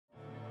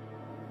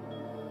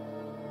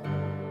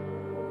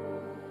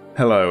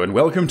Hello and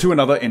welcome to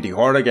another indie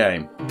horror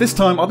game. This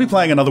time I'll be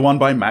playing another one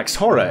by Max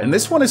Horror, and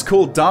this one is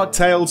called Dark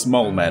Tales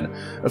Mole Men.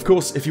 Of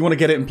course, if you want to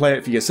get it and play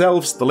it for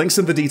yourselves, the links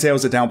and the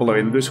details are down below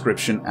in the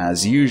description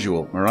as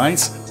usual,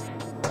 alright?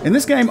 In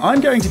this game,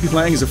 I'm going to be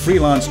playing as a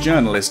freelance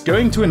journalist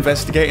going to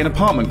investigate an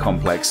apartment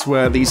complex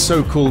where these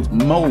so-called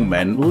mole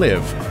men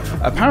live.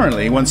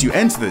 Apparently, once you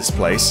enter this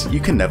place, you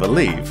can never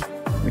leave.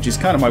 Which is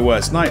kind of my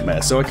worst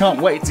nightmare, so I can't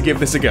wait to give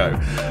this a go.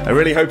 I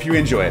really hope you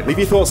enjoy it. Leave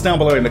your thoughts down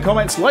below in the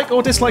comments, like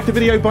or dislike the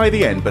video by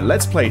the end, but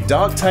let's play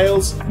Dark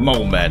Tales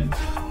Mole Men.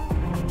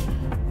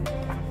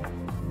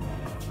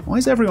 Why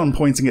is everyone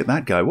pointing at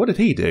that guy? What did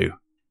he do?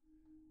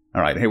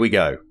 Alright, here we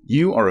go.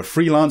 You are a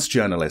freelance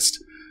journalist.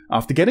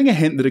 After getting a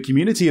hint that a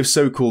community of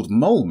so-called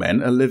mole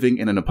men are living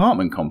in an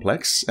apartment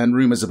complex, and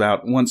rumours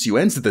about once you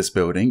enter this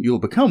building, you'll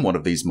become one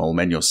of these mole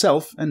men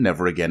yourself and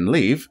never again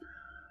leave.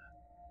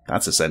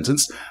 That's a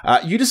sentence.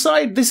 You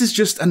decide this is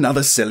just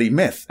another silly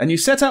myth, and you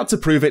set out to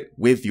prove it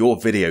with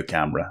your video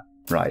camera.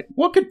 Right,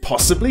 what could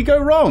possibly go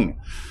wrong?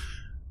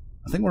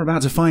 I think we're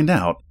about to find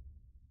out.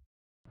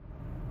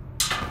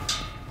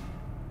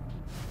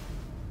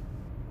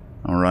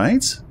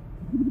 Alright.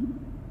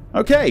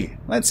 Okay,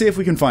 let's see if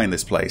we can find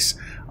this place.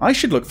 I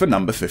should look for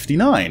number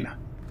 59.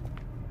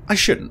 I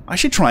shouldn't. I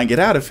should try and get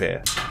out of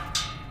here.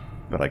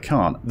 But I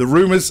can't. The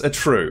rumours are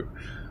true.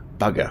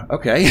 Bugger.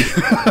 Okay.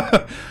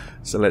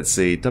 So let's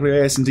see.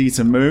 WAS and D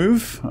to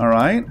move.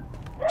 Alright.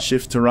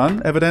 Shift to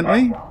run,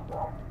 evidently.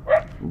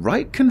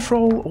 Right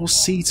control or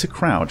C to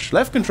crouch?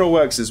 Left control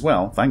works as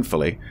well,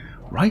 thankfully.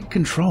 Right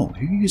control.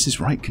 Who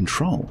uses right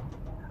control?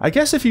 I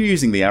guess if you're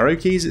using the arrow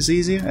keys, it's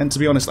easier. And to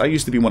be honest, I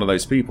used to be one of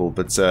those people.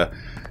 But,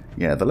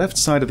 yeah, the left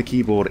side of the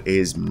keyboard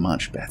is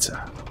much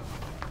better.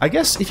 I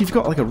guess if you've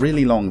got, like, a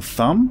really long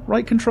thumb,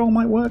 right control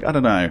might work? I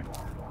don't know.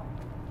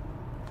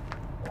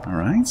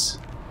 Alright.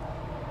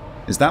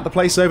 Is that the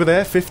place over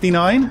there?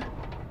 59?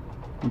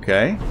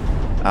 Okay.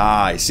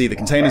 Ah, I see. The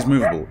container's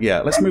movable.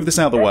 Yeah, let's move this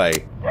out of the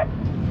way.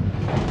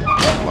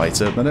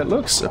 Lighter than it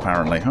looks,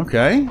 apparently.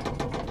 Okay.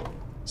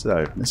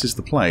 So, this is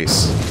the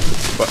place.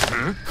 But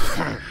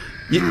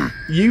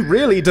you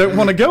really don't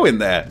want to go in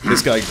there,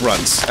 this guy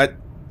grunts.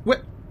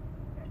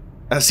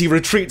 As he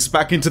retreats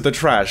back into the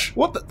trash.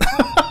 What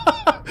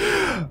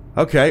the...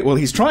 Okay, well,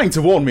 he's trying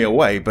to warn me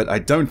away, but I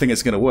don't think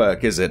it's going to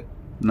work, is it?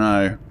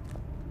 No.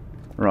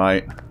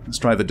 Right, let's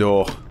try the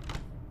door.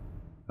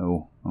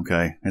 Oh,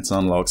 okay, it's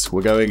unlocked.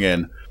 We're going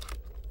in.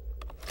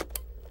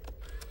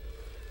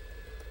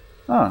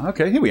 Ah,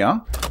 okay, here we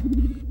are.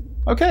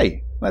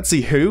 Okay, let's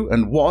see who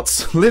and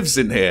what lives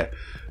in here.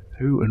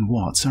 Who and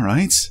what,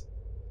 alright.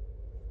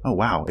 Oh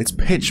wow, it's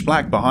pitch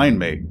black behind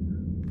me.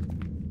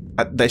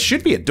 There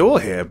should be a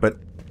door here, but...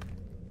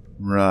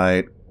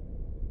 Right.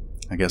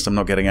 I guess I'm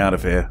not getting out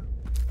of here.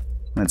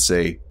 Let's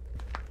see.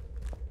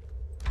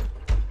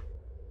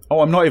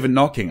 Oh, I'm not even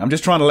knocking. I'm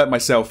just trying to let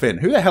myself in.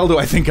 Who the hell do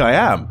I think I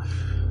am?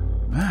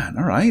 Man,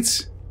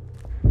 alright.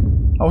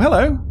 Oh,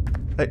 hello.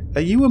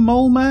 Are you a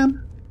mole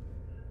man?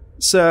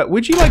 Sir,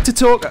 would you like to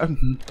talk?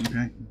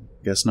 Okay,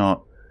 guess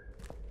not.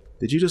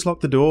 Did you just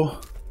lock the door?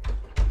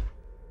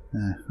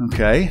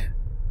 Okay.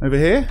 Over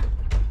here?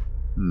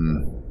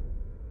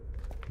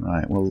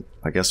 Right, well,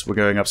 I guess we're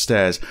going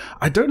upstairs.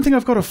 I don't think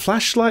I've got a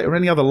flashlight or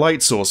any other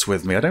light source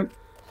with me. I don't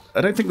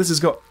think this has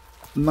got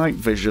night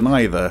vision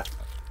either.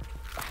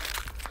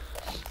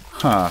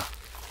 Huh.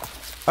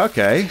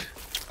 Okay.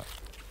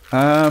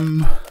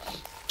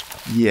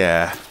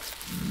 Yeah.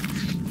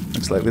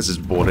 Looks like this is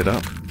boarded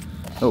up.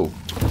 Oh.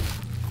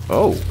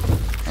 Oh.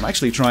 I'm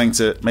actually trying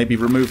to maybe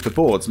remove the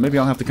boards. Maybe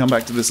I'll have to come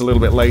back to this a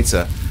little bit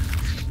later.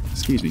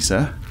 Excuse me,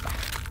 sir.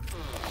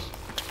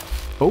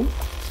 Oh.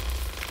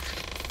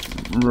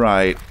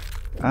 Right.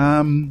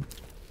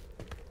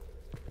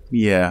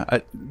 Yeah.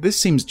 This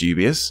seems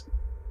dubious.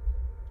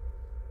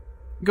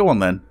 Go on,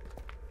 then.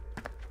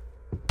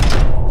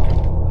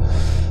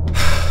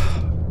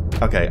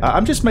 Okay,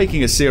 I'm just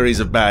making a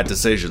series of bad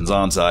decisions,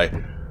 aren't I?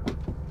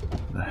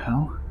 The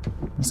hell?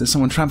 Is there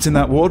someone trapped in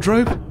that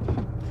wardrobe?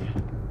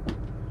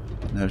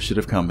 No, should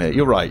have come here.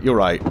 You're right, you're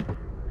right.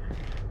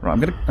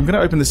 Right, I'm gonna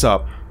open this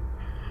up.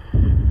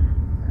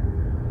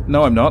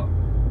 No, I'm not.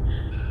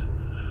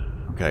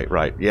 Okay,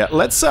 right, yeah,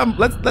 let's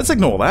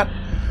ignore that.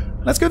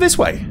 Let's go this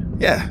way.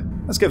 Yeah,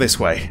 let's go this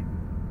way.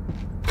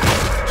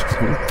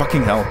 Oh,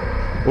 fucking hell.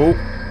 Oh.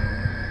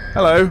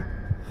 Hello.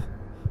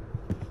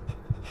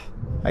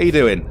 How you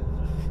doing?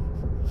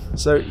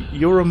 So,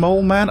 you're a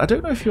mole man? I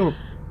don't know if you're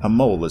a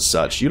mole as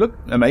such. You look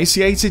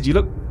emaciated, you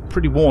look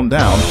pretty worn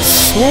down.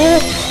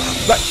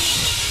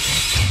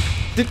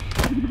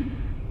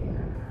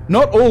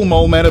 Not all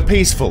mole men are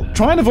peaceful.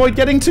 Try and avoid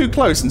getting too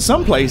close, and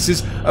some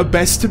places are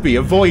best to be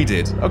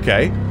avoided.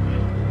 Okay.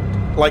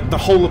 Like the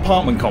whole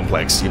apartment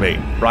complex, you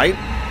mean, right?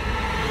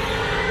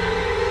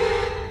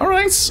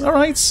 Alright,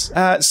 alright.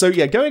 So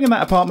yeah, going in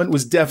that apartment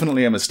was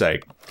definitely a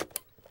mistake.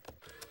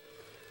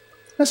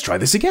 Let's try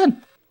this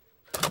again.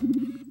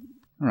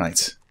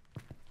 Alright.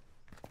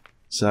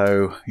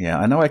 So, yeah,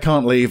 I know I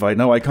can't leave, I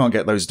know I can't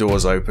get those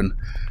doors open.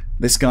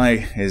 This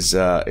guy is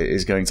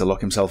going to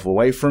lock himself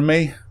away from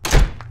me.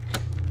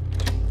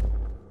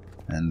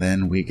 And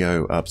then we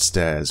go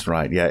upstairs.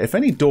 Right, yeah. If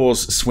any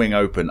doors swing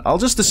open, I'll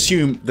just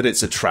assume that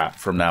it's a trap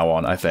from now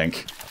on, I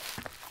think.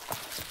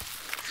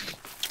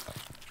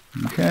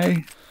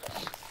 Okay.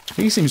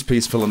 He seems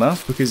peaceful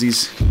enough because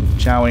he's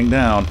chowing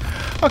down.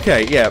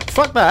 Okay, yeah,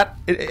 fuck that.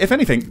 If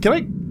anything,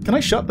 can I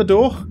shut the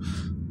door?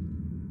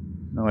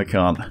 No, I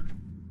can't.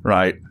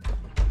 Right.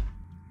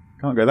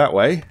 Can't go that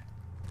way.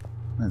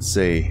 Let's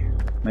see.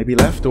 Maybe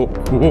left or...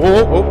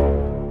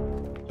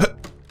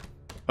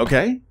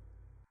 Okay.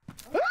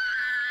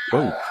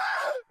 Oh.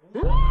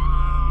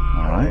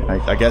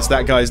 Alright, I guess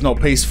that guy's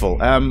not peaceful.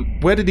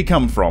 Where did he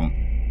come from?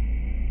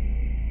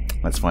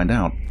 Let's find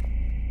out.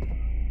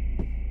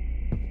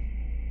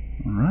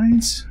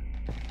 Alright.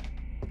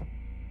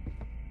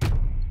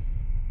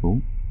 Oh.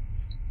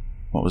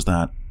 What was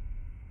that?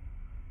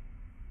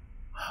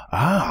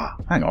 Ah,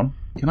 hang on.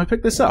 Can I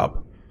pick this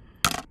up?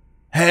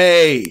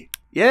 Hey!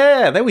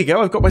 Yeah, there we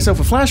go. I've got myself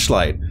a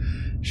flashlight.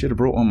 Should have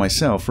brought one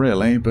myself,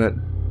 really, but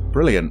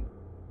brilliant.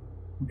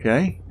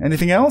 Okay.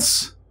 Anything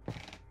else?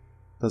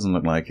 Doesn't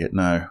look like it,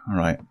 no.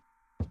 Alright.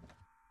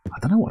 I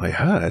don't know what I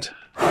heard.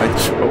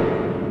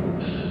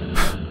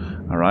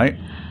 Alright.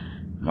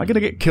 Am I going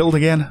to get killed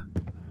again?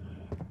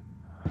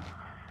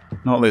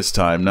 Not this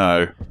time,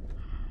 no.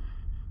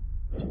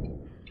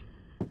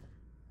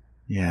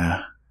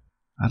 Yeah.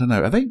 I don't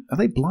know. Are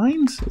they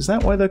blind? Is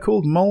that why they're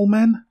called mole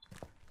men?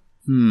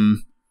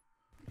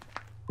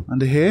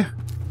 Under here?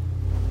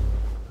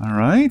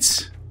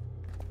 Alright.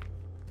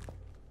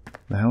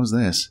 The hell is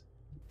this?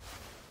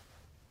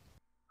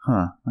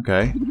 Huh,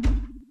 okay.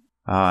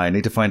 Ah, I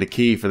need to find a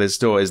key for this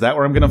door. Is that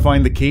where I'm going to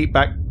find the key?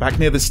 Back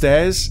near the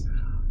stairs?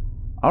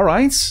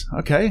 Alright,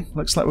 okay.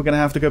 Looks like we're going to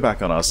have to go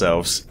back on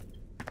ourselves.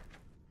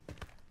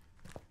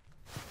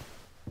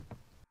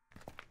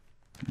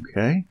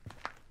 Okay.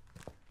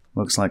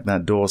 Looks like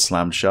that door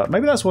slammed shut.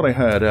 Maybe that's what I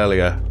heard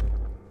earlier.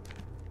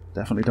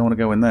 Definitely don't want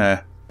to go in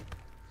there.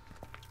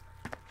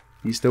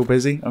 He's still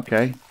busy?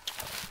 Okay.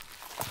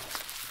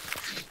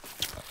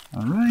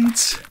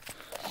 Alright.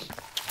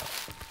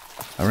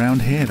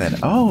 Around here then.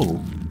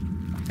 Oh!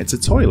 It's a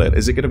toilet.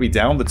 Is it going to be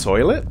down the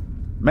toilet?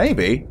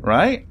 Maybe,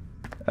 right?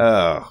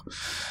 Oh.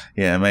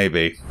 Yeah,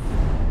 maybe.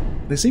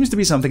 There seems to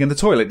be something in the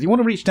toilet. Do you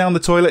want to reach down the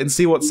toilet and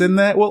see what's in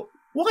there? Well,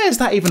 why is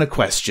that even a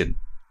question?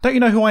 Don't you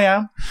know who I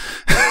am?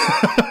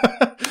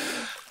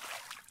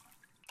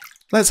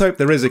 Let's hope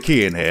there is a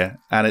key in here,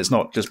 and it's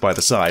not just by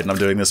the side, and I'm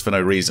doing this for no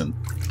reason.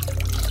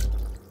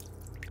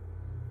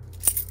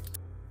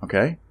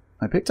 Okay.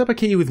 I picked up a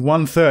key with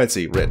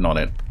 130 written on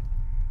it.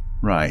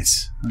 Right.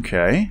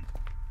 Okay.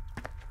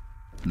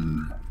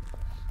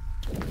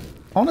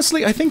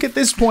 Honestly, I think at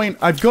this point,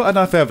 I've got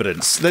enough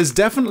evidence. There's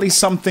definitely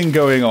something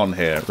going on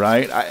here,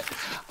 right?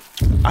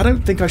 I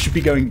don't think I should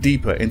be going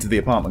deeper into the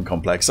apartment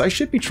complex. I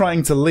should be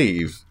trying to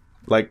leave.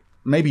 Like,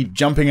 maybe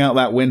jumping out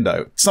that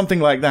window. Something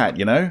like that,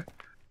 you know?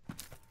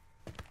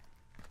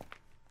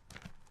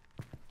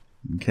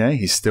 Okay,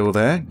 he's still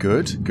there.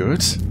 Good,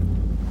 good.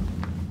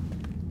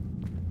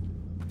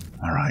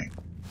 Alright.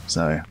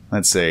 So,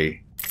 let's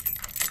see.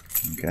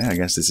 Okay, I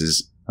guess this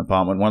is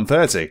apartment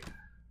 130.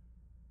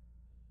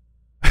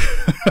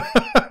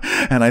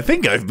 And I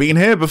think I've been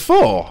here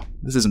before.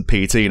 This isn't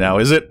PT now,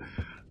 is it?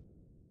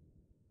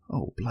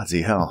 Oh,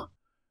 bloody hell.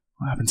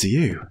 What happened to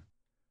you?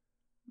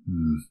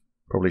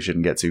 Probably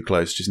shouldn't get too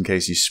close, just in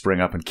case you spring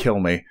up and kill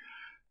me.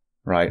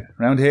 Right,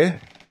 round here?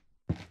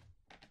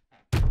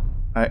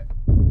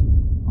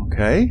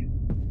 Okay.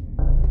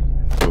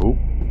 Oh.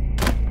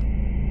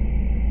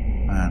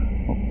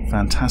 Man, what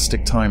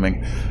fantastic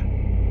timing.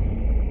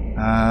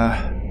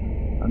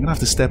 I'm gonna have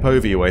to step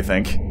over you, I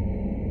think.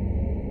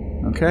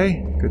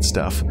 Okay, good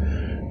stuff.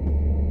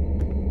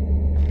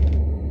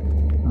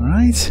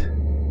 Alright.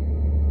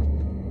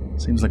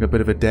 Seems like a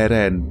bit of a dead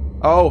end.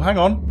 Oh, hang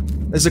on.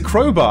 There's a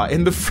crowbar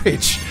in the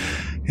fridge.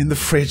 In the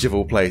fridge of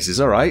all places,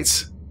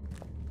 alright.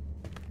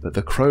 But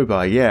the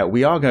crowbar, yeah,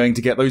 we are going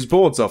to get those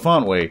boards off,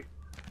 aren't we?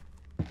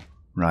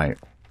 Right.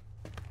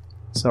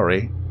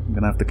 Sorry. I'm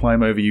gonna have to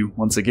climb over you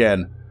once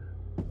again.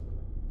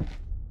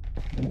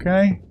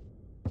 Okay.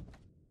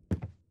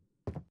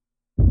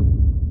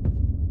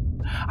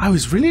 I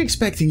was really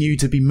expecting you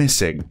to be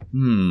missing.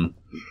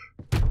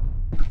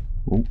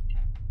 Oh.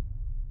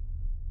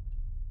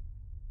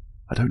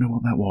 I don't know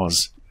what that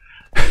was.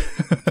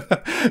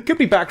 Could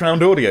be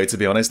background audio, to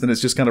be honest, and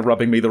it's just kind of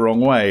rubbing me the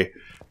wrong way.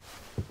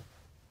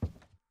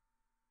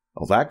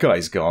 Oh, that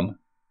guy's gone.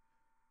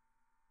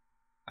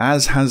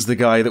 As has the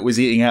guy that was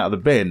eating out of the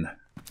bin.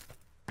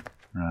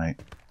 Right.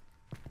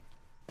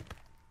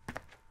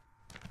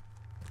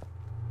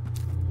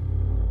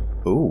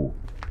 Ooh.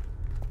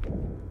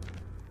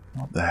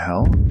 What the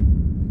hell?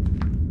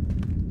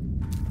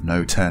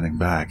 No turning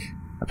back.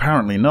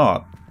 Apparently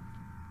not.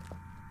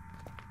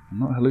 I'm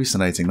not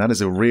hallucinating. That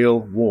is a real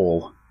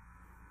wall.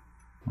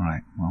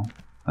 Right, well,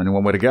 only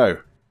one way to go.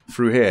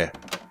 Through here.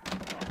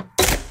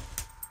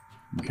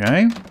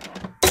 Okay.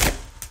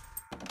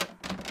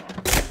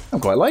 I'm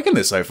quite liking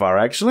this so far,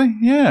 actually.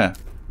 Yeah.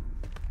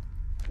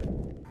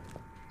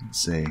 Let's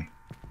see.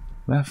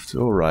 Left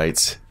or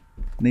right?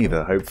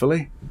 Neither,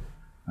 hopefully.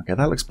 Okay,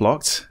 that looks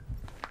blocked.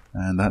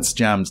 And that's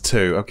jammed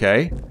too.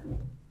 Okay.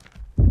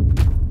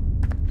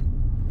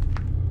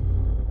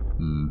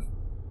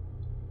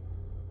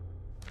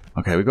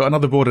 Okay, we've got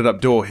another boarded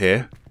up door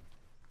here.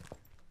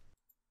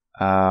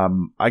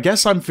 I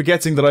guess I'm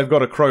forgetting that I've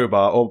got a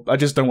crowbar, or I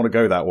just don't want to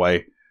go that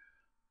way.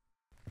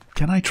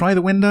 Can I try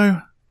the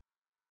window?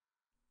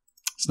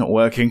 It's not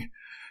working.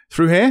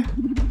 Through here?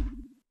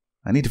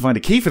 I need to find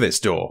a key for this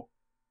door.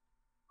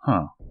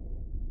 Huh.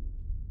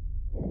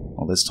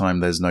 Well, this time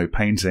there's no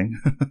painting.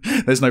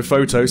 There's no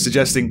photo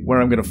suggesting where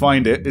I'm going to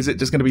find it. Is it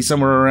just going to be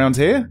somewhere around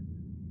here?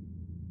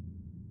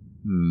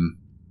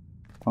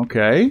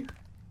 Okay.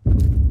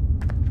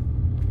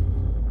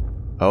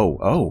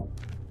 Oh.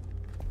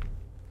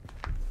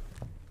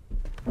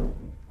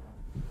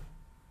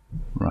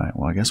 Right,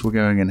 well, I guess we're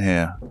going in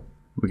here.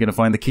 We're going to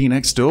find the key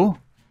next door?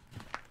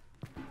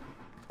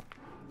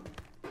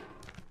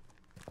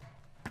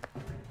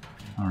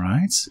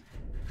 Alright.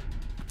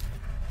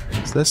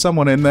 Is there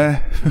someone in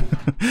there?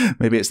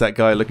 Maybe it's that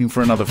guy looking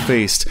for another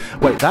feast.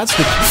 Wait, that's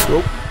the...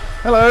 Oh,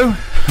 hello!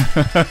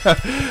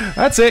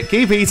 That's it,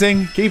 keep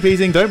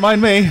eating, don't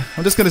mind me.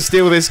 I'm just going to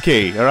steal this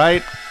key,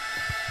 alright?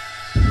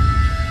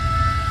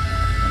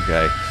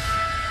 Okay.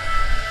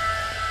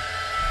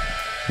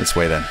 This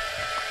way then.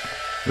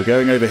 We're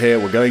going over here,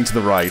 we're going to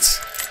the right.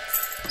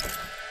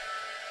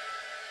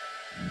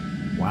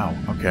 Wow,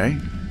 okay.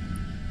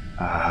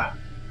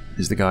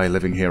 Is the guy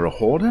living here a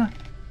hoarder?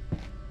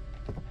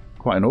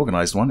 Quite an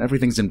organized one.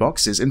 Everything's in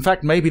boxes. In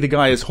fact, maybe the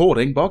guy is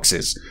hoarding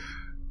boxes.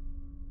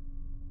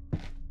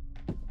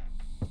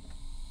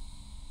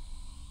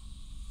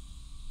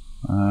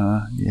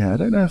 Yeah, I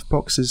don't know if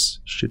boxes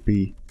should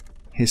be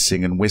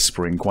hissing and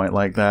whispering quite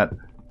like that.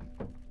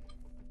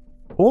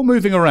 Or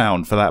moving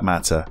around, for that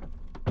matter.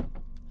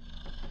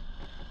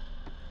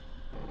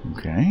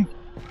 Okay.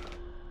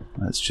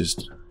 Let's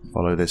just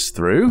follow this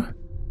through.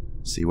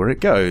 See where it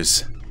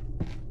goes.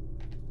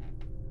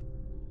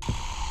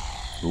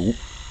 Ooh.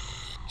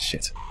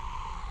 Shit.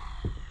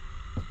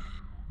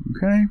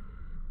 Okay.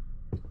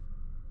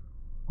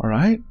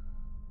 Alright.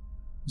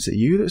 Is it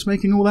you that's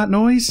making all that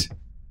noise?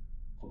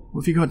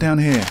 What have you got down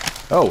here?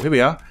 Oh, here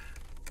we are.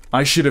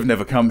 I should have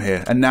never come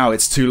here, and now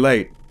it's too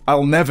late.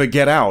 I'll never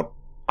get out.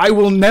 I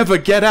will never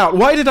get out.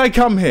 Why did I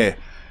come here?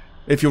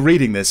 If you're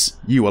reading this,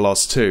 you are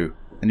lost too,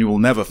 and you will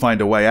never find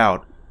a way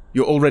out.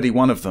 You're already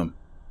one of them.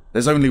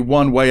 There's only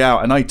one way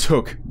out, and I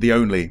took the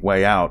only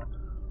way out.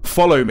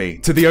 Follow me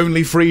to the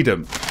only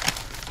freedom.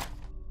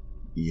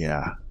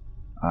 Yeah,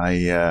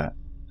 I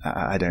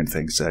don't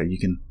think so. You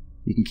can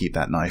keep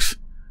that knife.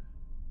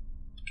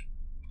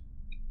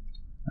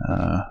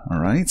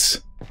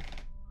 Alright.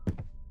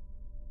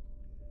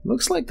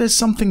 Looks like there's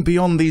something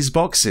beyond these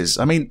boxes.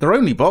 I mean, they're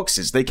only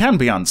boxes. They can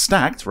be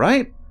unstacked,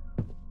 right?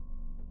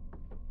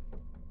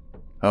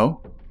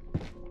 Oh?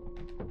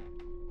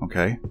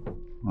 Okay.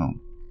 Well,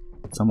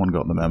 someone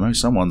got the memo.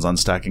 Someone's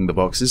unstacking the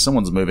boxes.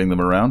 Someone's moving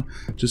them around.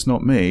 Just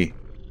not me.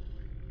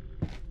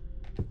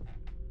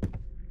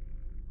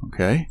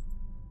 Okay.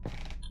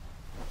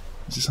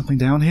 Is there something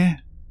down here?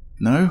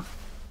 No?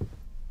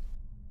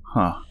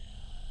 Huh.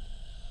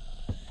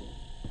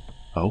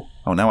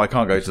 Oh, now I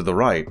can't go to the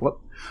right. What?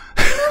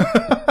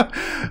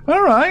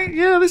 Alright,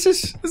 yeah, this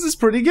is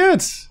pretty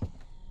good.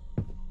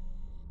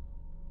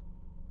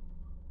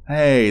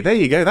 Hey, there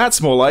you go,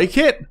 that's more like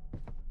it.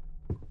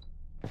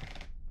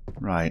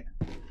 Right.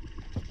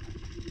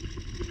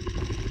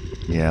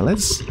 Yeah,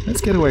 let's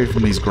get away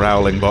from these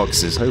growling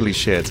boxes. Holy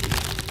shit.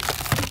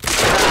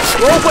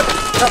 Whoa, what?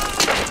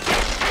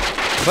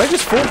 Did I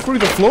just fall through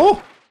the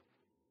floor?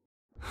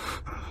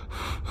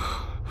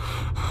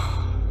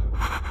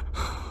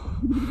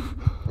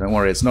 Don't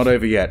worry, it's not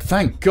over yet.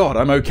 Thank God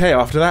I'm okay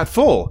after that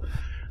fall.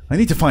 I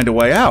need to find a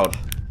way out.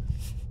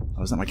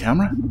 Oh, is that my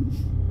camera?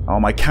 Oh,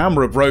 my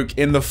camera broke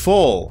in the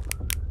fall.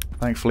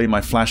 Thankfully, my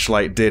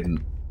flashlight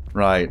didn't.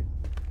 Right.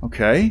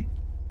 Okay.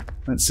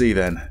 Let's see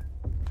then.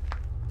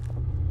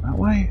 That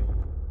way?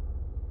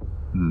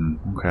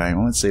 Okay,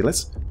 well, let's see.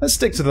 Let's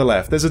stick to the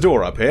left. There's a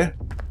door up here.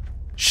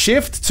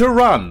 Shift to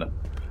run.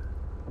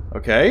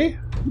 Okay.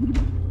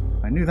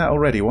 I knew that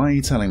already. Why are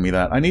you telling me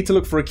that? I need to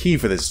look for a key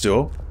for this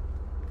door.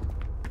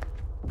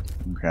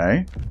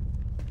 Okay.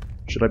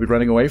 Should I be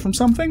running away from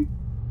something?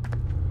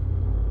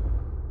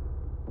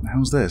 The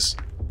hell's this?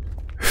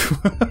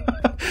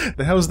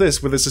 The hell's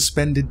this with a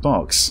suspended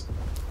box?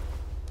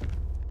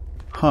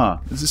 Huh.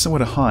 Is this somewhere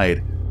to hide?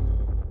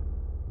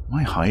 Am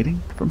I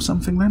hiding from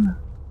something then?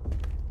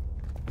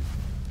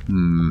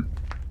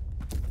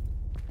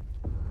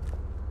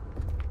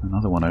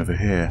 Another one over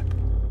here.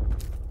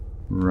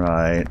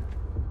 Right.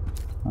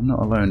 I'm not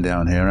alone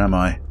down here, am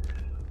I?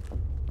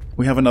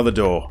 We have another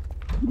door.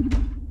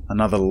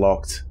 Another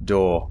locked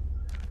door.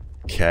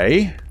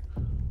 Okay.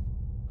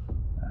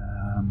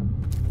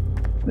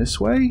 This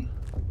way?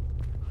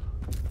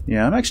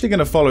 Yeah, I'm actually going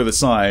to follow the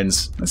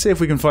signs. Let's see if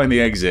we can find the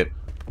exit.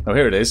 Oh,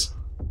 here it is.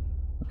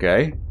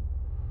 Okay.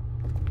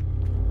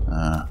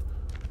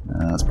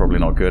 That's probably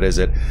not good, is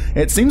it?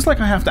 It seems like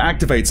I have to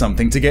activate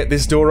something to get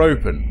this door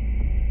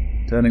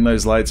open. Turning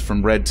those lights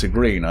from red to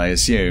green, I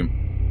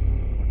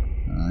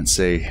assume. Let's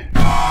see.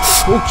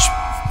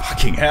 Oh,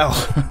 fucking hell.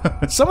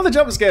 Some of the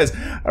jump scares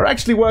are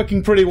actually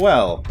working pretty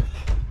well.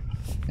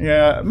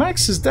 Yeah,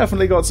 Max has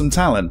definitely got some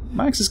talent.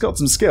 Max has got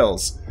some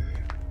skills.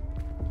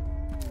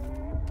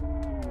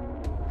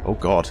 Oh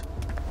god.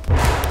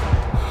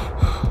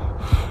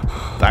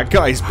 That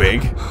guy's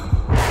big.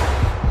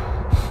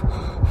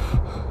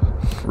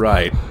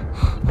 Right.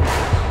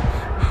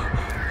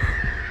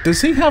 Does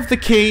he have the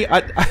key? I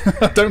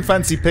don't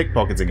fancy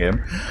pickpocketing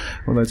him.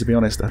 Although, to be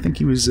honest, I think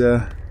he was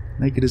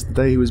naked as the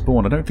day he was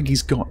born. I don't think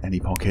he's got any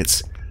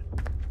pockets.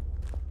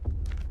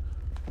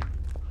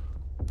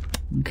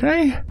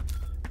 Okay.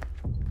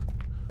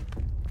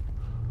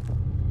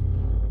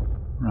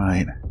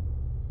 Right.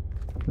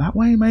 That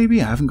way,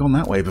 maybe? I haven't gone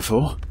that way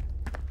before.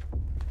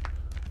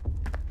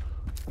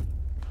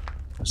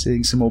 I'm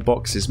seeing some more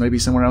boxes. Maybe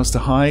somewhere else to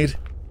hide?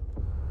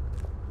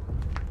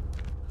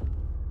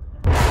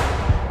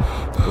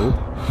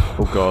 Oh.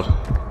 Oh,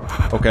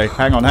 God. Okay,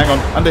 hang on, hang on.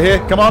 Under here.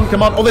 Come on,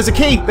 come on. Oh, there's a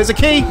key! There's a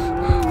key!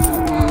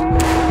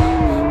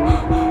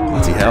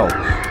 Bloody hell.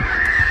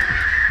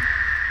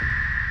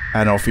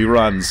 And off he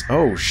runs.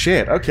 Oh,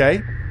 shit.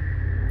 Okay.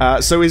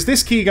 So is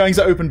this key going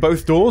to open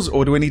both doors,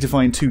 or do we need to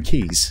find 2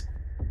 keys?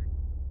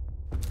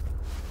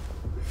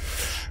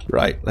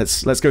 Right,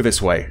 let's go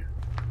this way.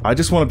 I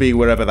just want to be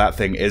wherever that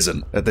thing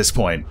isn't at this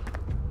point.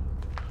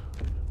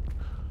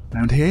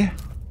 Around here?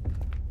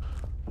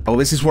 Oh,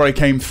 this is where I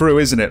came through,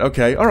 isn't it?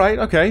 Okay, alright,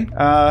 okay.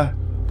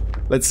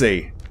 Let's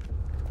see.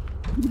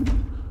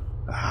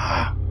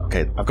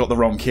 Okay, I've got the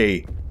wrong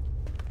key.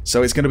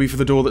 So it's going to be for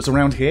the door that's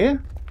around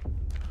here?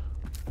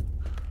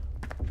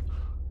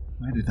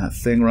 Where did that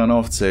thing run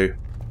off to?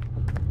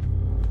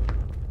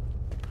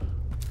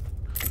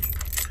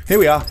 Here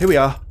we are, here we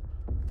are.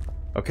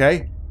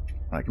 Okay.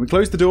 Right, can we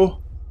close the door?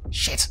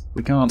 Shit,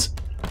 we can't.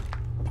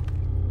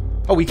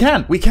 Oh, we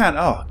can! We can!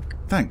 Oh,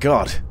 thank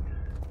God.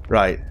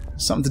 Right,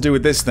 something to do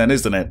with this then,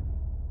 isn't it?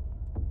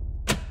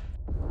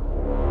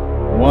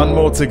 One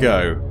more to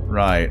go.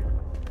 Right.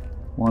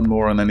 One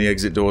more and then the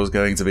exit door is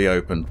going to be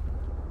open.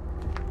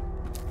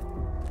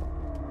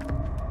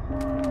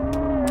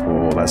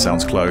 Oh, that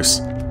sounds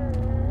close.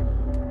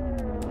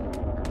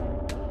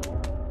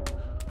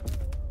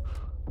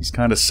 He's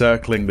kind of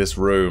circling this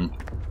room.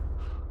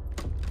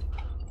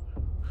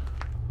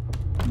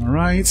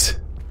 Alright.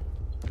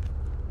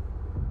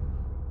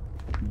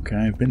 Okay,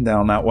 I've been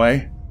down that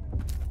way.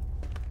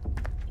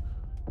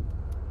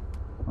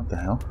 What the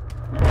hell?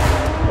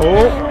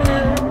 Oh!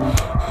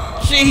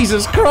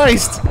 Jesus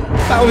Christ!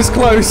 That was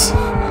close!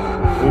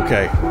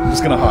 Okay, I'm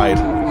just gonna hide.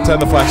 Turn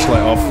the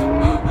flashlight off.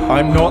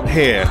 I'm not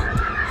here.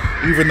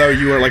 Even though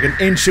you were like an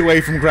inch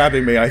away from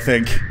grabbing me, I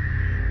think.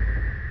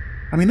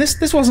 I mean,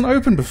 this wasn't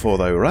open before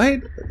though,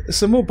 right?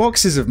 Some more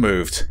boxes have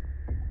moved.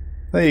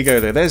 There you go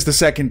there. There's the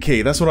second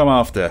key. That's what I'm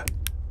after.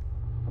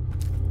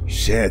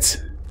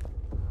 Shit.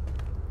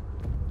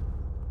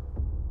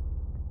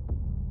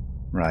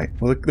 Right.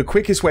 Well, the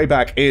quickest way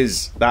back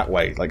is that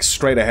way. Like,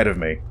 straight ahead of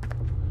me.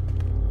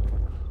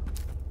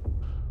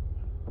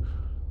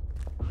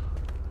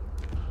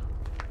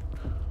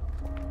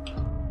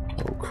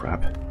 Oh,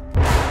 crap.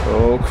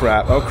 Oh,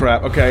 crap. Oh,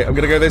 crap. Okay, I'm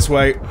gonna go this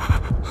way.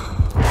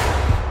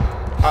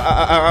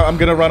 I'm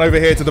gonna run over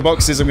here to the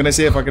boxes. I'm gonna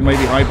see if I can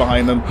maybe hide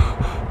behind them.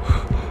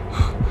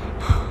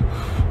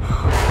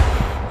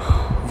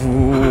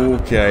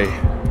 Okay.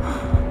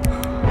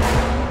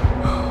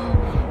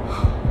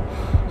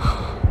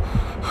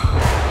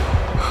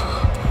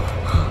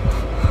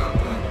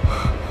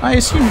 I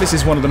assume this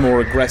is one of the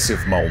more aggressive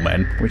mole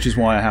men, which is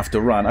why I have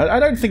to run. I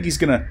don't think he's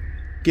gonna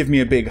give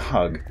me a big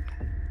hug.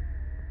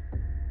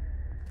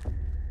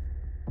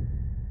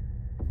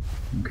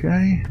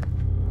 Okay.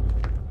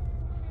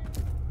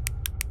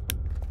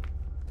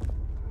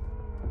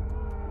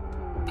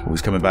 Oh,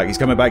 he's coming back, he's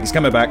coming back, he's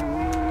coming back.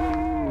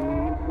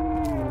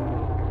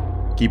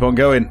 Keep on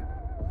going.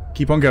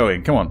 Keep on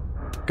going, come on.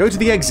 Go to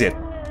the exit.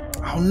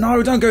 Oh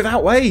no, don't go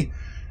that way!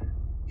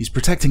 He's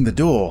protecting the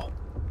door.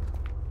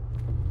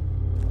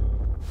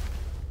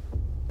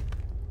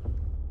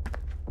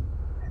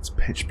 It's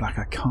pitch black,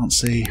 I can't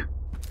see.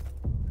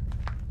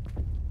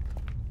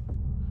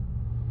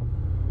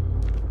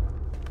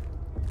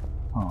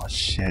 Oh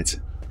shit.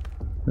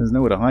 There's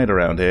nowhere to hide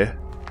around here.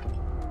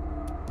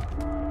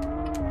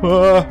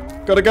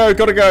 Gotta go,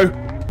 gotta go!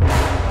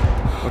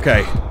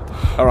 Okay,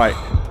 alright.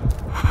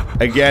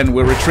 Again,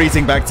 we're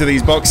retreating back to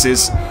these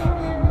boxes.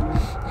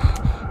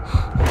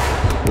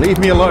 Leave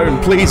me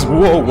alone, please.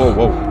 Whoa, whoa,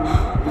 whoa.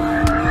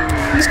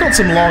 He's got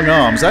some long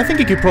arms. I think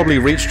he could probably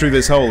reach through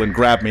this hole and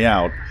grab me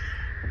out.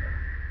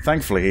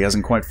 Thankfully, he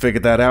hasn't quite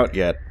figured that out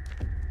yet.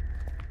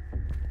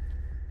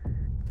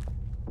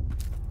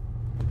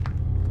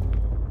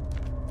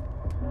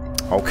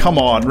 Oh, come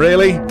on,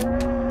 really?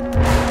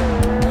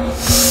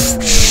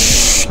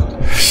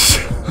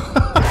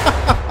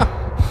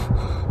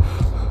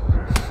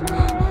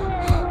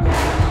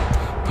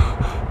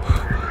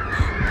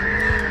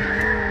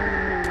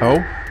 Oh,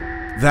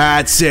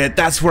 that's it.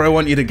 That's where I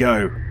want you to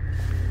go.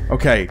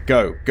 Okay,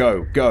 go,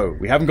 go, go.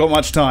 We haven't got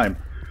much time.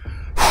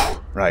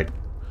 Right.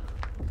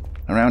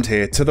 Around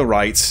here, to the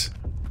right.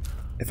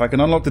 If I can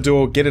unlock the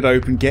door, get it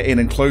open, get in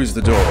and close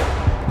the door.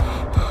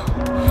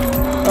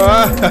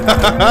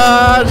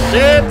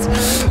 Shit!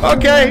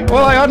 Okay,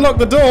 well I unlocked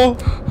the door.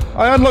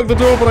 I unlocked the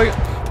door, but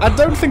I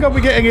don't think I'll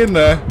be getting in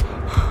there.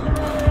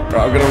 Right,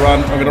 I'm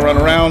gonna run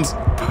around.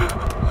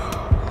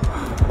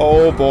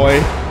 Oh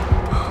boy.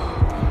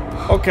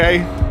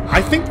 Okay.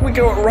 I think we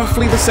go at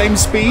roughly the same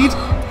speed.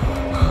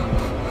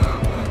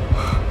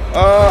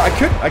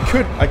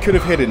 I could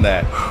have hid in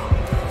there,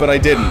 but I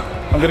didn't.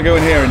 I'm gonna go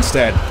in here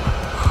instead.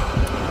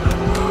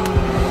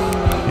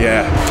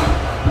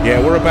 Yeah,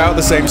 we're about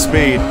the same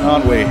speed,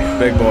 aren't we,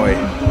 big boy?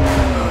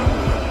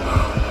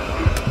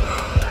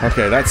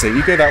 Okay, that's it.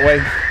 You go that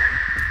way.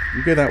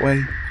 You go that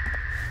way.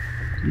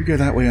 You go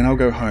that way, and I'll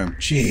go home.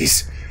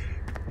 Jeez.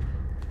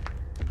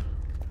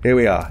 Here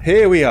we are.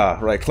 Here we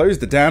are. Right, close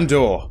the damn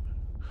door.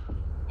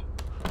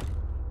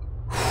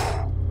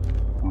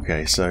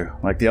 Okay, so,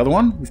 like the other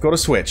one, we've got a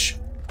switch.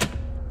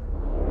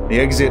 The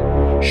exit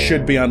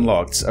should be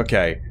unlocked.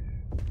 Okay.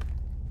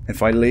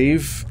 If I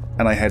leave,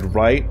 and I head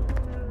right,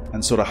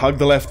 and sort of hug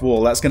the left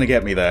wall, that's going to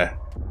get me there.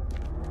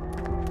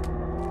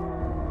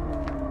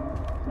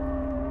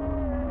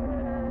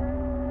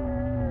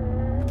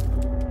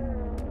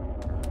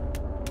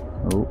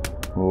 Oh.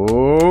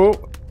 Oh.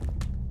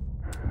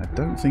 I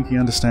don't think he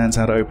understands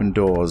how to open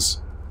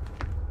doors.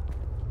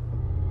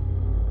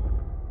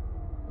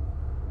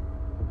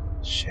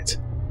 Shit.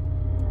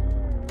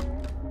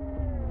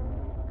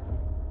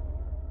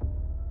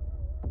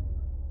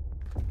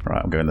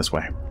 Right, I'm going this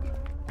way.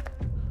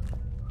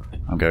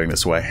 I'm going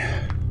this way.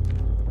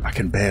 I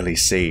can barely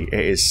see. It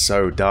is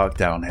so dark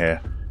down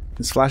here.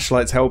 This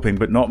flashlight's helping,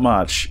 but not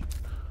much.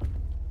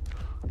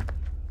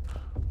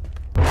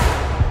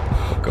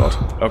 Oh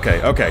god. Okay,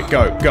 okay,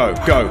 go, go,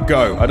 go,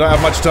 go. I don't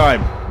have much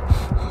time.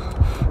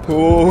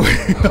 Oh,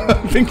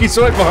 I think he's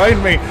right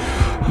behind me.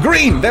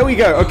 Green! There we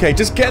go. Okay,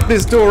 just get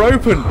this door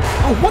open.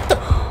 Oh, what the?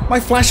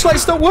 My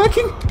flashlight's not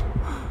working?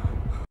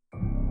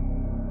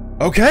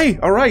 Okay,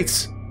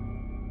 alright.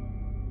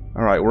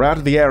 Alright, we're out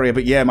of the area,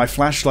 but yeah, my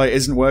flashlight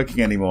isn't working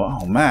anymore.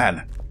 Oh,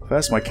 man.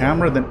 First my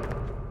camera, then...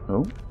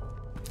 Oh.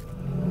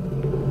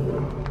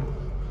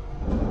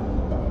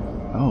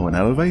 Oh, an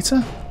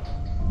elevator?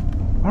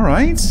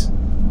 Alright.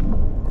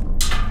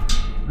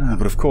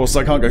 But of course,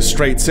 I can't go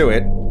straight to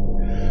it.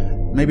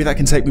 Maybe that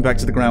can take me back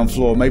to the ground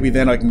floor. Maybe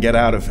then I can get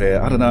out of here.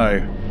 I don't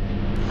know.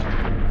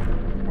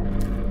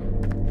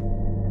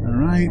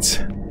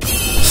 Alright.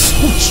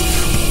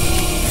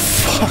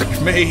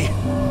 Fuck me.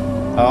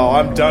 Oh,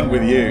 I'm done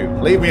with you.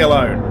 Leave me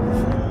alone.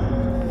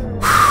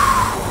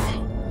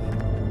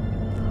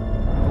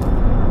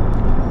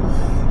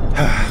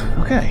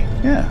 Okay,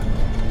 yeah.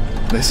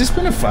 This has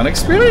been a fun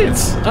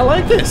experience. I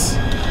like this.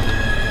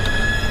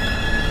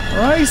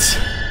 Alright.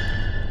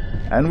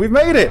 And we've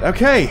made it.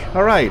 Okay,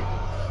 alright.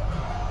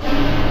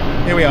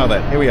 Here we are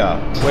then. Here we are.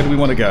 Where do we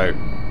want to go?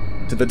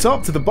 To the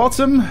top, to the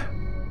bottom?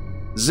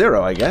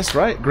 0, I guess,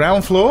 right?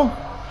 Ground floor?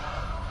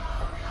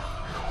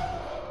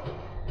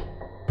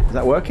 Is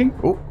that working?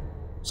 Oh,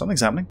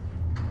 something's happening.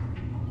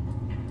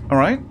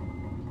 Alright.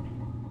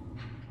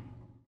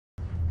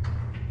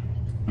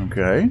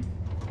 Okay.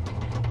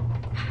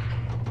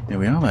 Here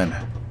we are then.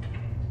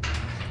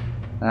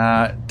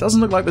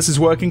 Doesn't look like this is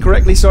working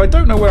correctly, so I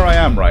don't know where I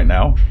am right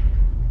now.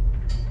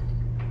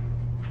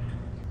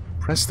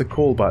 Press the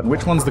call button.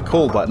 Which one's the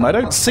call button? I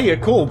don't see a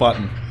call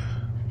button.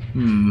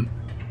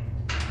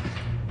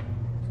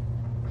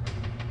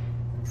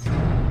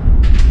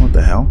 What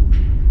the hell?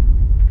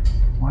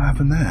 What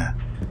happened there?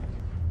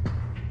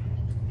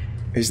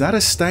 Is that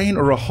a stain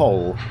or a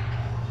hole?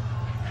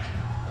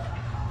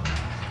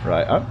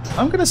 Right,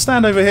 I'm gonna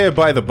stand over here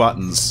by the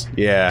buttons.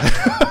 Yeah.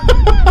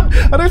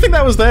 I don't think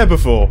that was there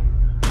before.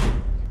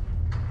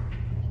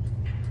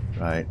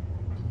 Right.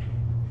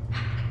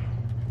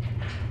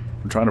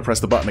 I'm trying to press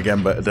the button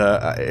again, but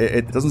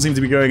it doesn't seem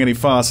to be going any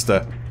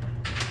faster.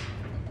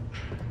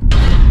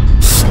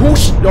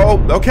 Whoosh! Oh,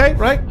 okay,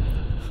 right.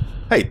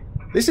 Hey,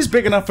 this is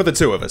big enough for the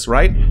two of us,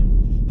 right?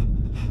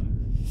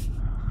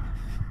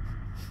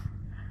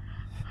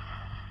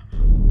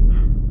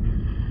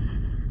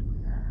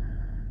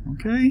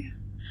 Okay.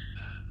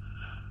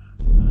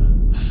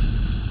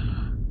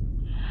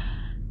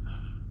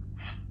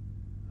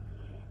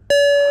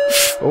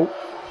 Oh.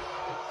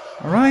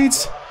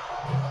 Alright.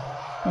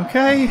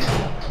 Okay.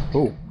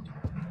 Oh.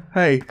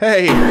 Hey,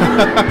 hey!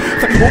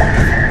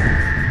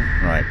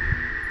 Right.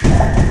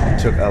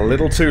 Took a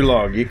little too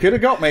long. You could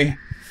have got me.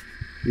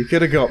 You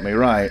could have got me,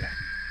 right.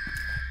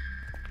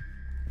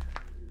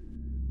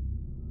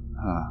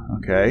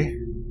 Okay.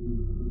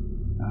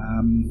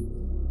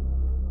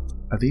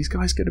 Are these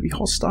guys going to be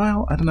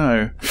hostile? I don't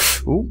know.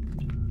 Ooh.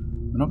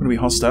 They're not going to be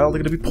hostile.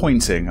 They're going to be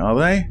pointing, are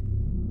they?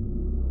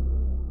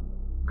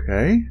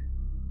 Okay.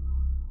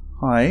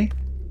 Hi.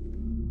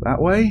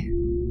 That way?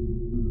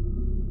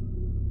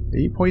 Are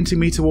you pointing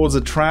me towards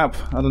a trap?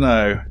 I don't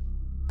know.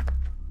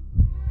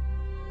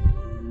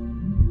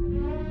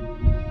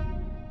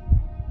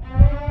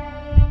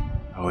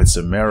 it's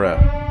a mirror.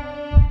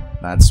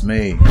 That's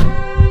me.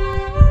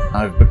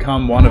 I've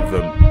become one of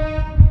them.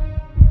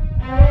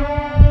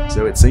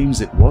 So it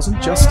seems it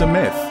wasn't just a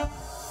myth.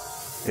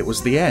 It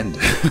was the end.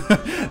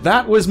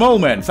 That was Mole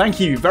Men. Thank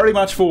you very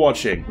much for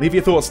watching. Leave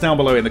your thoughts down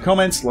below in the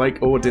comments, like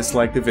or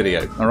dislike the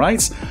video,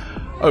 alright?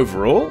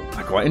 Overall,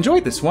 I quite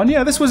enjoyed this one.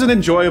 Yeah, this was an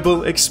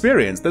enjoyable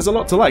experience. There's a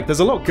lot to like.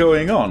 There's a lot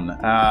going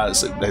on.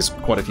 So there's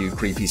quite a few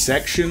creepy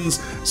sections,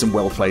 some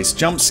well-placed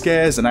jump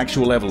scares, an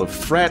actual level of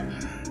threat,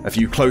 a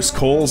few close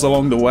calls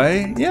along the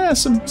way. Yeah,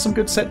 some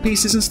good set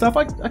pieces and stuff.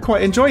 I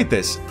quite enjoyed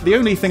this. The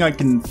only thing I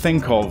can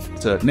think of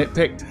to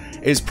nitpick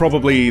is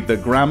probably the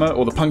grammar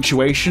or the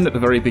punctuation at the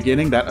very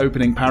beginning. That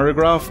opening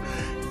paragraph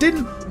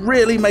didn't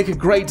really make a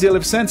great deal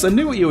of sense. I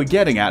knew what you were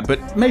getting at,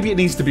 but maybe it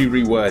needs to be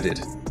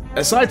reworded.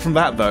 Aside from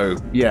that, though,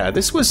 yeah,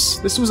 this was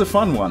a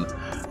fun one.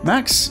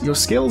 Max, your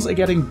skills are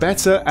getting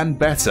better and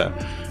better.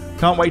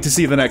 Can't wait to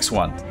see the next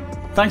one.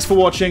 Thanks for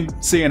watching.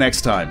 See you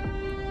next time.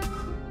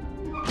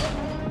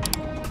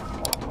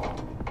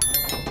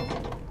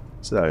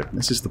 So,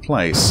 this is the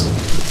place.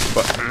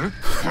 But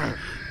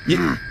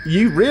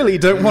you really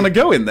don't want to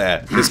go in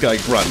there, this guy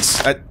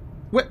grunts.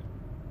 What?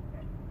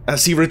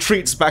 As he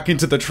retreats back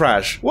into the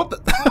trash. What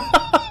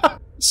the?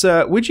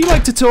 Sir, would you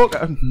like to talk?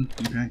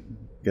 Okay,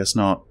 guess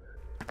not.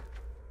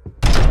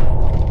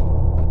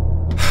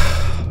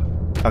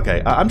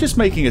 Okay, I'm just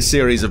making a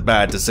series of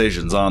bad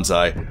decisions, aren't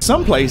I?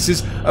 Some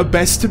places are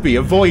best to be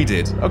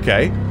avoided,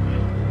 okay?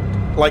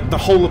 Like the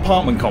whole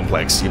apartment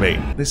complex, you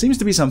mean? There seems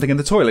to be something in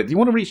the toilet. Do you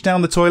want to reach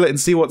down the toilet and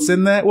see what's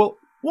in there? Well,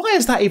 why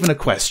is that even a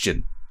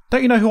question?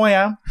 Don't you know who I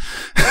am?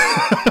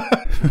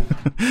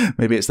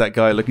 Maybe it's that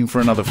guy looking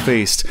for another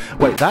feast.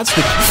 Wait, that's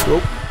the...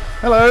 Oh,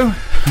 hello.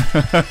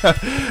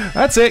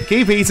 That's it,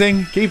 keep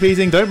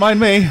eating, don't mind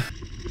me.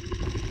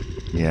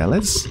 Yeah,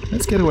 let's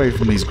get away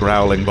from these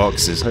growling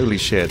boxes. Holy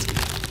shit.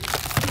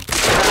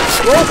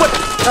 Oh, what?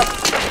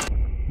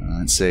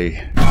 Let's see.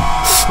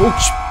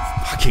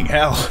 Oh, fucking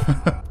hell.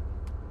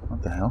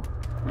 What the hell?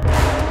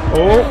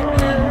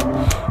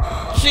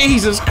 Oh!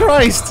 Jesus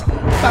Christ!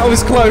 That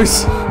was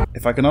close!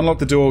 If I can unlock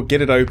the door,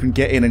 get it open,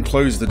 get in and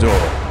close the door.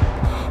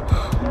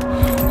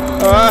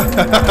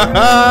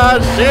 Ah,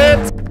 shit!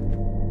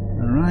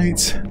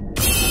 Alright.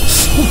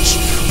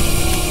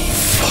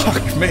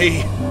 Fuck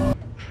me.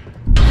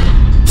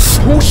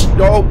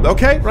 Oh,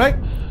 okay, right?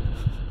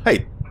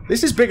 Hey,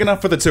 this is big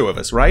enough for the two of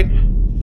us, right?